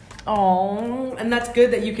 Oh, and that's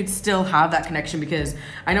good that you could still have that connection, because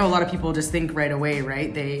I know a lot of people just think right away,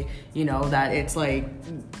 right? They, you know, that it's like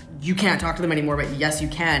you can't talk to them anymore, but yes, you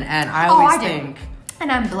can. And I always think,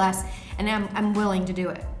 and I'm blessed. And I'm willing to do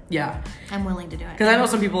it. Yeah. I'm willing to do it. Because I know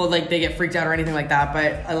some people, like, they get freaked out or anything like that.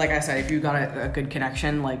 But like I said, if you got a good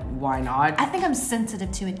connection, like, why not? I think I'm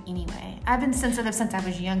sensitive to it anyway. I've been sensitive since I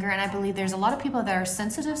was younger. And I believe there's a lot of people that are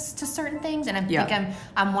sensitive to certain things. And I think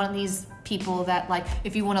I'm one of these people that, like,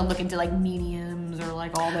 if you want to look into, like, mediums or,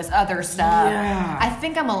 like, all this other stuff. Yeah. I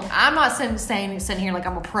think I'm not sitting here like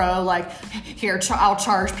I'm a pro, like, here, I'll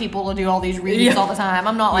charge people to do all these readings all the time.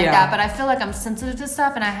 I'm not like that. But I feel like I'm sensitive to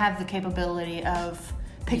stuff, and I have the capability of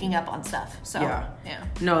picking up on stuff. So, yeah.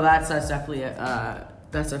 No, that's definitely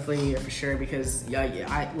That's definitely for sure, because there's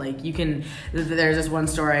this one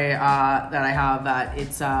story that I have that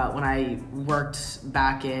it's when I worked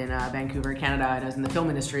back in Vancouver, Canada, and I was in the film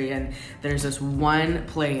industry, and there's this one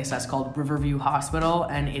place that's called Riverview Hospital,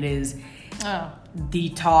 and it is the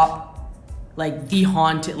top, like the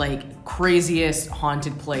haunted, like craziest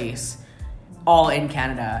haunted place all in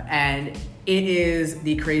Canada. And it is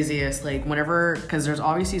the craziest, like whenever, because there's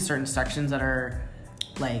obviously certain sections that are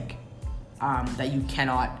like that you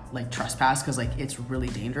cannot like trespass because like it's really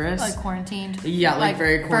dangerous, like quarantined. Yeah, like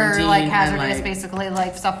very quarantined, for like hazardous, and, like, basically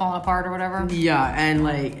like stuff falling apart or whatever. Yeah, and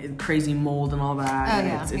like crazy mold and all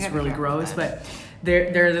that. It's really gross. But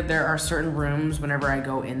there are certain rooms whenever I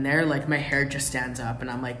go in there, like my hair just stands up, and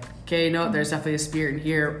I'm like, okay, no, there's definitely a spirit in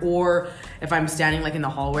here. Or if I'm standing like in the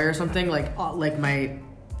hallway or something, like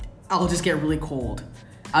I'll just get really cold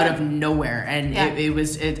out of nowhere, and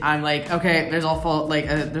I'm like, okay, there's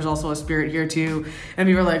also a spirit here too, and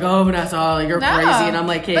people are like, oh, Vanessa, like, you're crazy, and I'm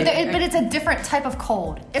like, hey, but it's a different type of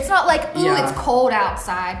cold. It's not like, it's cold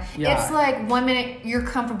outside. It's like 1 minute you're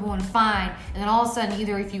comfortable and fine, and then all of a sudden,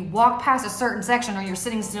 either if you walk past a certain section or you're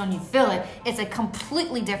sitting still and you feel it, it's a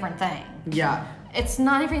completely different thing. Yeah, it's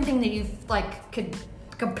not everything that you like could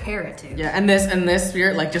compare it to. Yeah, and this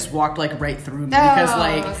spirit like just walked like right through me,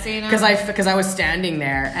 because I was standing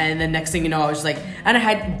there, and the next thing you know, I was just like, and I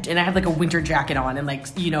had like a winter jacket on, and like,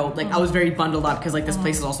 you know, like I was very bundled up, because like this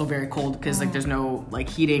place is also very cold, because like there's no like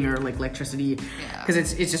heating or like electricity, because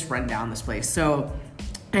it's just run down, this place. So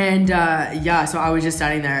and so I was just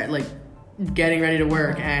standing there like getting ready to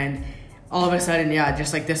work, and all of a sudden,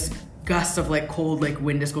 just like this gust of like cold like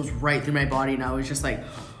wind just goes right through my body, and I was just like,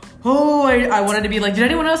 oh, I wanted to be like, did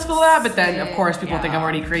anyone else feel that? But then, of course, people think I'm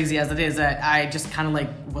already crazy as it is, that I just kind of like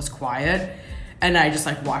was quiet, and I just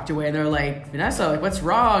like walked away, and they're like, Vanessa, like, what's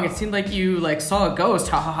wrong? It seemed like you like saw a ghost,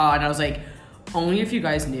 ha ha ha. And I was like, only if you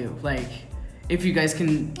guys knew, like, if you guys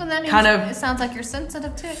can kind of. It sounds like you're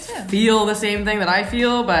sensitive to it too. Feel the same thing that I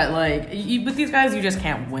feel, but like, with these guys, you just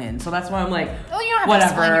can't win. So that's why I'm like, well, you don't have to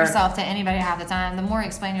explain yourself to anybody half the time. The more you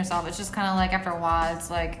explain yourself, it's just kind of like after a while,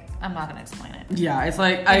 it's like, I'm not gonna explain it. Yeah, it's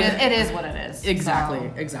like it is what it is.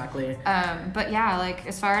 Exactly. But yeah, like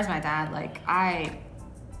as far as my dad, like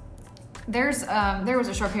there was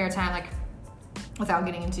a short period of time, like without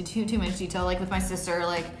getting into too much detail, like with my sister,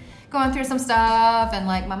 like going through some stuff, and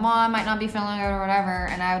like my mom might not be feeling good or whatever,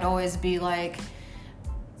 and I would always be like,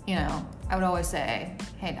 you know, I would always say,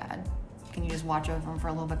 hey Dad, can you just watch over him for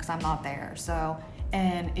a little bit, because I'm not there. So.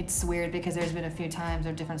 And it's weird, because there's been a few times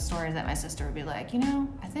or different stories that my sister would be like, you know,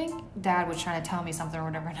 I think Dad was trying to tell me something or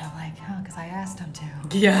whatever, and I'm like, because I asked him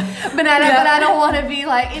to. Yeah. But I don't want to be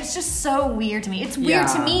like, it's just so weird to me. It's weird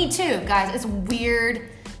to me too, guys. It's weird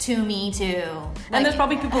to me too. Like, and there's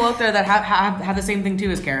probably people out there that have the same thing too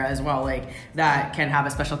as Kara as well, like that can have a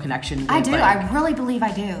special connection with, I do. I really believe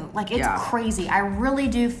I do. Like, it's crazy. I really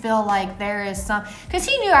do feel like there is some, because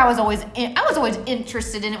he knew I was always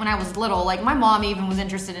interested in it when I was little. Like my mom even was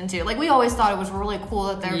interested in it. Like we always thought it was really cool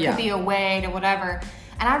that there could be a way to whatever.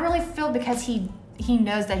 And I really feel, because he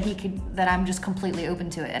knows that I'm just completely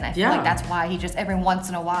open to it, and I feel like that's why he just every once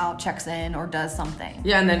in a while checks in or does something.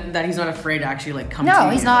 Yeah, and then that he's not afraid to actually like come to you. No,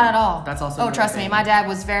 he's not at all. That's also trust me, my dad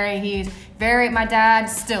was my dad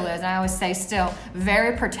still is, and I always say still,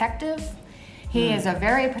 very protective. He is a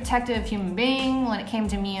very protective human being. When it came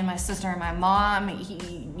to me and my sister and my mom,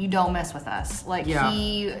 you don't mess with us. Like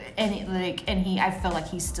I feel like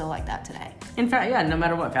he's still like that today. In fact, no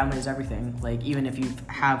matter what, family is everything. Like even if you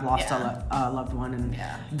have lost a loved one, and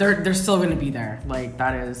they're still going to be there. Like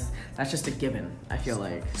that's just a given, I feel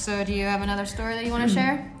like. So do you have another story that you want to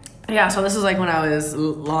share? Yeah, so this is like when I was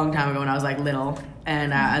long time ago, when I was like little,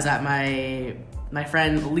 and I was at my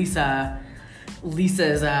friend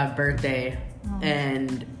Lisa's birthday.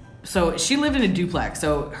 And so she lived in a duplex.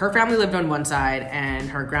 So her family lived on one side and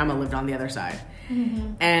her grandma lived on the other side.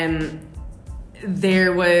 Mm-hmm. And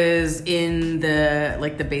there was in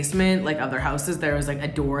the basement like of their houses, there was like a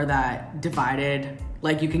door that divided,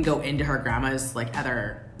 like you can go into her grandma's the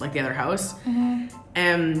other house. Mm-hmm.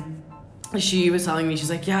 And she was telling me, she's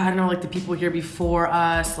like, I don't know, like the people here before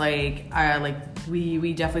us, we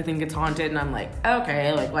definitely think it's haunted. And I'm like,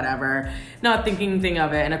 okay, like whatever, not thinking anything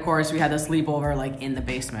of it. And of course we had the sleepover like in the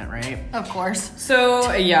basement, right? Of course.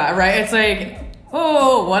 So yeah, right, it's like,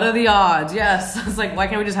 oh, what are the odds? Yes. It's like, why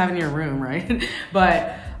can't we just have it in your room, right?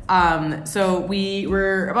 But so we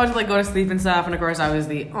were about to like go to sleep and stuff, and of course I was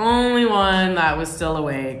the only one that was still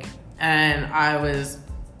awake, and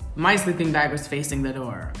my sleeping bag was facing the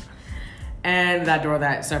door. And that door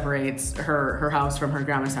that separates her house from her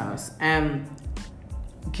grandma's house. And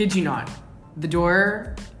kid you not, the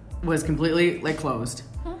door was completely like closed.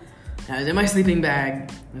 I was in my sleeping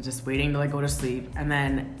bag. I was just waiting to like go to sleep. And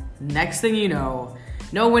then next thing you know,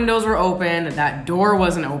 no windows were open. That door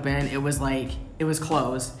wasn't open. It was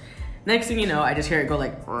closed. Next thing you know, I just hear it go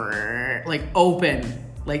like open,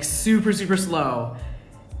 like super, super slow.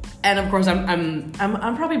 And of course I'm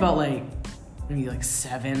probably about like maybe like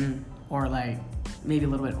 7 or like maybe a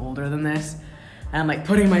little bit older than this. And I'm like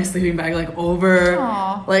putting my sleeping bag like over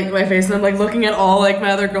like my face, and I'm like looking at all like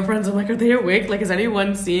my other girlfriends. I'm like, are they awake? Like, is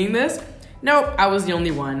anyone seeing this? Nope, I was the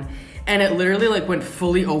only one. And it literally like went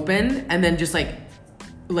fully open and then just like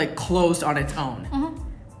closed on its own.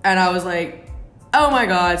 And I was like, oh my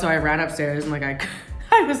god. So I ran upstairs and like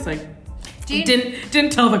I was like, didn't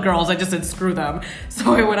tell the girls. I just said screw them.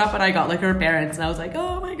 So I went up and I got like her parents, and I was like,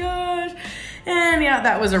 oh my gosh. And yeah,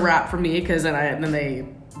 that was a wrap for me, because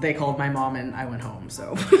then they called my mom and I went home.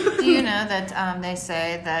 So do you know that they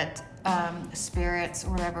say that spirits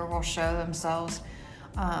or whatever will show themselves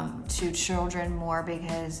to children more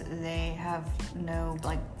because they have no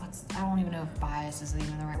like I don't even know if bias is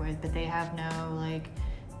even the right word, but they have no like,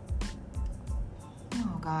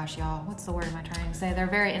 oh gosh, y'all, what's the word am I trying to say? They're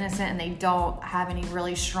very innocent and they don't have any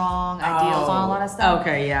really strong ideals on a lot of stuff.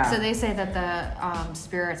 Okay, yeah. So they say that the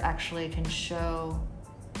spirits actually can show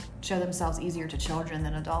themselves easier to children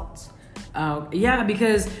than adults. Oh, yeah,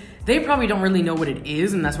 because they probably don't really know what it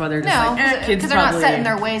is, and that's why they're just kids because they're not set in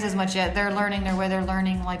their ways as much yet. They're learning their way. They're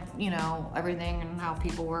learning, like, everything and how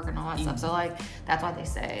people work and all that stuff. So, like, that's why they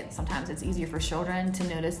say sometimes it's easier for children to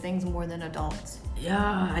notice things more than adults.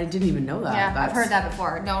 Yeah, I didn't even know that. Yeah, I've heard that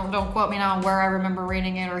before. Don't quote me now on where I remember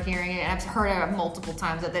reading it or hearing it. I've heard it multiple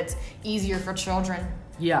times that it's easier for children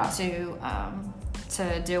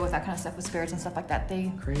to deal with that kind of stuff with spirits and stuff like that.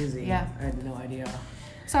 Crazy. Yeah. I had no idea.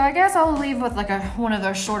 So I guess I'll leave with like one of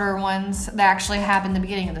those shorter ones that actually happened the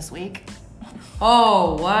beginning of this week.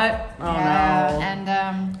 Oh, what? Oh, yeah, no.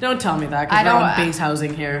 And don't tell me that, because we're on base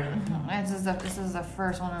housing here. This is the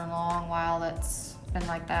first one in a long while that's been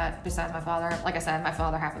like that, besides my father. Like I said, my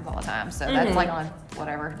father happens all the time, so that's like on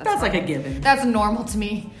whatever. That's like a given. That's normal to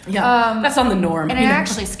me. Yeah, that's on the norm. And it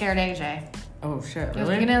actually scared AJ. Oh, shit, really? It was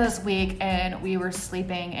the beginning of this week, and we were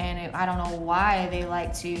sleeping, and I don't know why they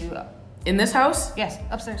like to... In this house? Yes,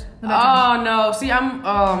 upstairs. Oh, no. See, oh my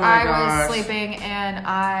gosh. I was sleeping, and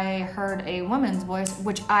I heard a woman's voice,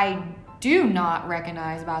 which I do not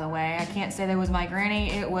recognize, by the way. I can't say that was my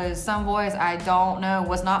granny. It was some voice I don't know. It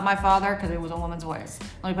was not my father, because it was a woman's voice.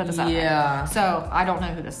 Let me put this out there. Yeah. So, I don't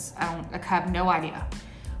know who this... I have no idea.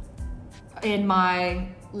 In my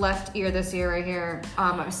left ear, this ear right here,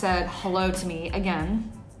 said hello to me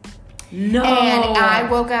again. No. And I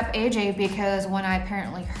woke up AJ because when I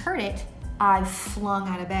apparently heard it, I flung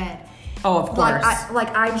out of bed. Oh, of course.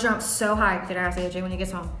 I jumped so high. Did I ask AJ when he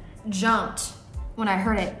gets home? Jumped when I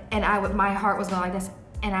heard it, and my heart was going like this,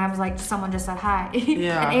 and I was like, someone just said hi.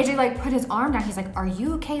 Yeah. And AJ like put his arm down. He's like, "Are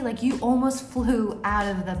you okay? Like you almost flew out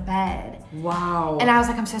of the bed." Wow. And I was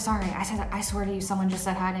like, "I'm so sorry." I said, "I swear to you, someone just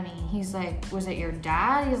said hi to me." He's like, "Was it your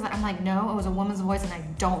dad?" I'm like, "No, it was a woman's voice, and I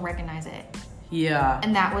don't recognize it." Yeah.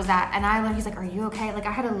 And that was that. And he's like, "Are you okay?" Like,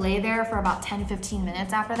 I had to lay there for about 10-15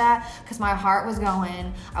 minutes after that because my heart was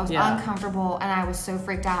going. I was uncomfortable, and I was so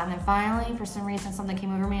freaked out. And then finally, for some reason, something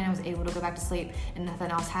came over me, and I was able to go back to sleep, and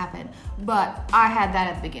nothing else happened. But I had that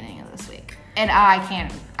at the beginning of this week. And I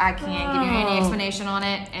can't give you any explanation on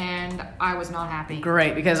it, and I was not happy.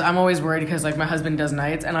 Great, because I'm always worried because, like, my husband does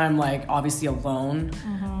nights, and I'm, like, obviously alone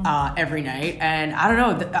every night. And I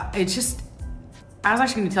don't know, it's just... I was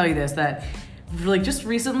actually going to tell you this, that... Like, just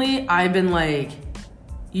recently, I've been, like,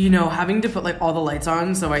 having to put, like, all the lights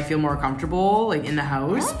on so I feel more comfortable, like, in the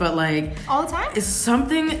house. But, like... All the time? It's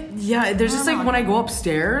something... Yeah, there's just, like, when I go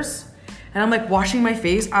upstairs and I'm, like, washing my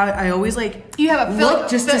face, I always, like... You have a look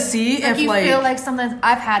just to see if, like... You feel like something...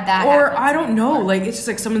 I've had that or, I don't know. Like, it's just,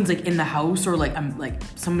 like, someone's, like, in the house or, like, I'm, like,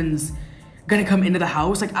 someoone's gonna come into the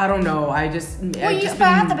house. Like, I don't know. I just... Well, but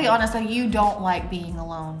I have to be honest, like, you don't like being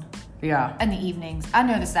alone. Yeah. In the evenings. I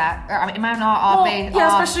noticed that. Or, I mean, am I not off base?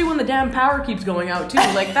 Yeah, especially when the damn power keeps going out, too.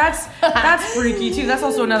 Like, that's freaky, too. That's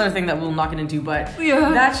also another thing that we'll not get into, but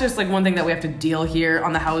that's just, like, one thing that we have to deal here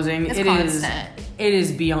on the housing. It's constant. It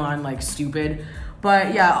is beyond, like, stupid.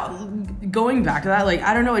 But, yeah, going back to that, like,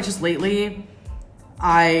 I don't know, it's just lately...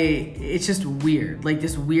 it's just weird, like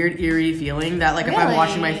this weird eerie feeling that like if I'm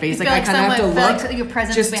washing my face, like I kind of have to look your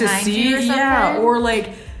presence just to see, or like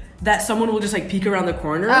that someone will just like peek around the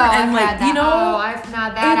corner and I've like had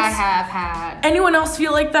that. I have had. Anyone else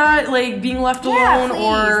feel like that, like being left alone please,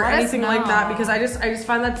 or anything like that? Because I just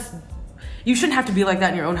find you shouldn't have to be like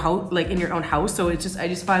that in your own house, like in your own house. So I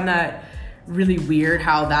just find that really weird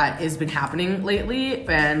how that has been happening lately.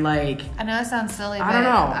 And like, I know it sounds silly, but I don't know.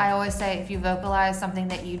 I always say if you vocalize something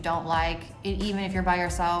that you don't like, even if you're by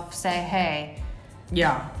yourself, say, hey,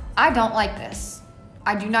 yeah, I don't like this.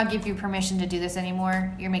 I do not give you permission to do this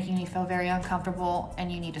anymore. You're making me feel very uncomfortable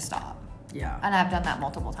and you need to stop. yeah, And I've done that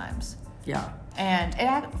multiple times. yeah. And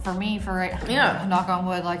for me, Yeah. knock on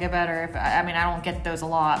wood, like it better. I mean, I don't get those a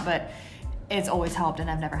lot, but it's always helped and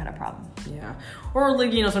I've never had a problem. Yeah. Or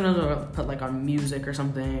like, you know, sometimes I'll put like on music or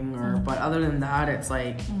something, or but other than that, it's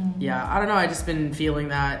like, yeah, I don't know. I just been feeling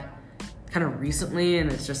that kind of recently, and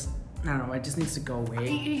it's just, I don't know, it just needs to go away.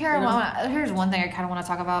 Here's one thing I kind of want to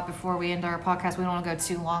talk about before we end our podcast. We don't want to go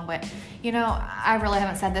too long, but you know, I really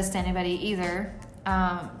haven't said this to anybody either.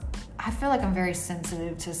 I feel like I'm very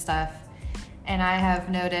sensitive to stuff, and I have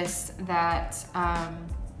noticed that,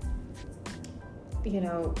 you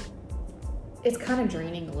know, it's kind of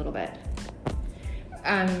draining a little bit.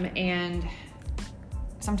 And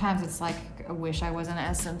sometimes it's like, I wish I wasn't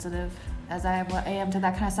as sensitive as I am to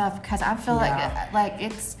that kind of stuff, because I feel like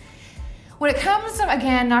it's, when it comes to,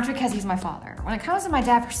 again, not because he's my father, when it comes to my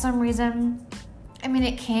dad, for some reason, I mean,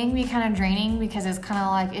 it can be kind of draining, because it's kind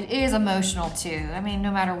of like, it is emotional too. I mean,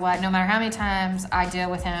 no matter what, no matter how many times I deal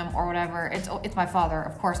with him or whatever, it's my father.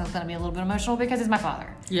 Of course, it's going to be a little bit emotional because it's my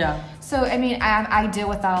father. Yeah. So, I mean, I deal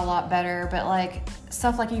with that a lot better, but like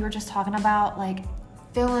stuff like you were just talking about, like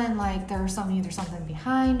feeling like there's something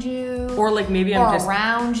behind you, Or like maybe I'm just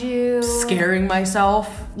around you, scaring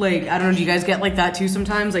myself. Like, I don't know, do you guys get like that too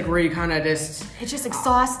sometimes? Like where you kind of just... It's just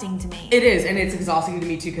exhausting to me. It is, and it's exhausting to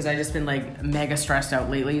me too, because I've just been like mega stressed out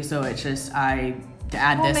lately. So it's just, to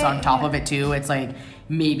add this on top of it too, it's like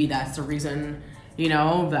maybe that's the reason, you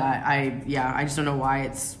know, that I just don't know why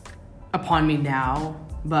it's upon me now,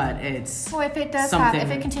 but it's... Well, if it does happen, if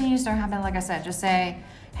it continues to happen, like I said, just say,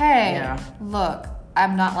 hey, look,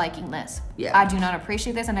 I'm not liking this. Yeah. I do not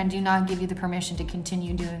appreciate this, and I do not give you the permission to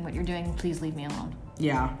continue doing what you're doing. Please leave me alone.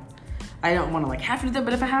 Yeah. I don't want to like have to do that,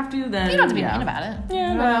 but if I have to, then you don't have to be mean about it.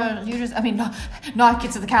 Yeah, you just, I mean, not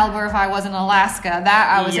get to the caliber if I was in Alaska.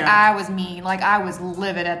 That I was mean. Like I was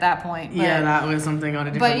livid at that point. But, yeah, that was something on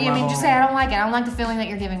a different level. But I mean, just say I don't like it. I don't like the feeling that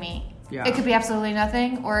you're giving me. Yeah. It could be absolutely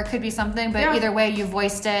nothing, or it could be something. But either way, you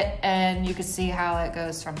voiced it, and you could see how it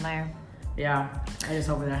goes from there. Yeah, I just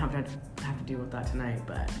hope that I have to deal with that tonight,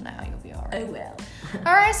 but no, you'll be all right. I will.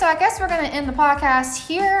 All right, so I guess we're going to end the podcast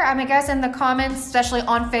here. I guess in the comments, especially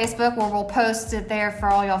on Facebook, where we'll post it there for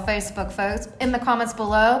all y'all Facebook folks, in the comments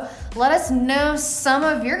below, let us know some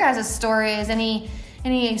of your guys' stories, any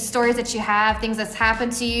stories that you have, things that's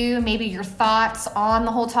happened to you, maybe your thoughts on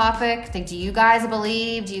the whole topic. Do you guys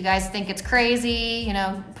believe? Do you guys think it's crazy? You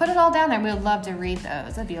know, put it all down there. We would love to read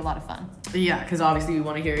those. That'd be a lot of fun. Yeah, because obviously we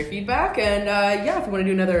want to hear your feedback, and if you want to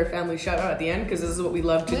do another family shout out at the end, because this is what we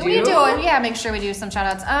love to do. We do it. Yeah, make sure we do some shout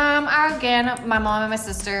outs. Again, my mom and my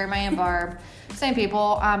sister, my Aunt Barb. Same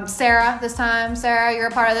people. Sarah this time. Sarah, you're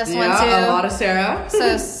a part of this one too. Yeah, a lot of Sarah.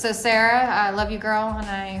 so Sarah, I love you, girl, and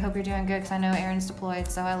I hope you're doing good, because I know Aaron's deployed,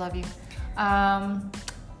 so I love you. And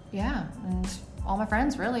all my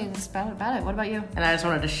friends, really, that's about it. What about you? And I just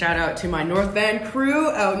wanted to shout out to my North Van crew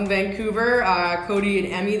out in Vancouver. Cody and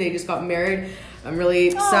Emmy, they just got married. I'm really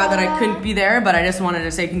sad that I couldn't be there, but I just wanted to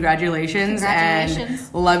say congratulations. And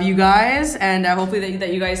love you guys, and hopefully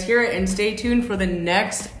that you guys hear it, and stay tuned for the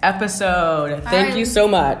next episode. Thank you so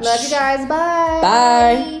much. Love you guys. Bye.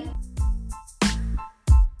 Bye.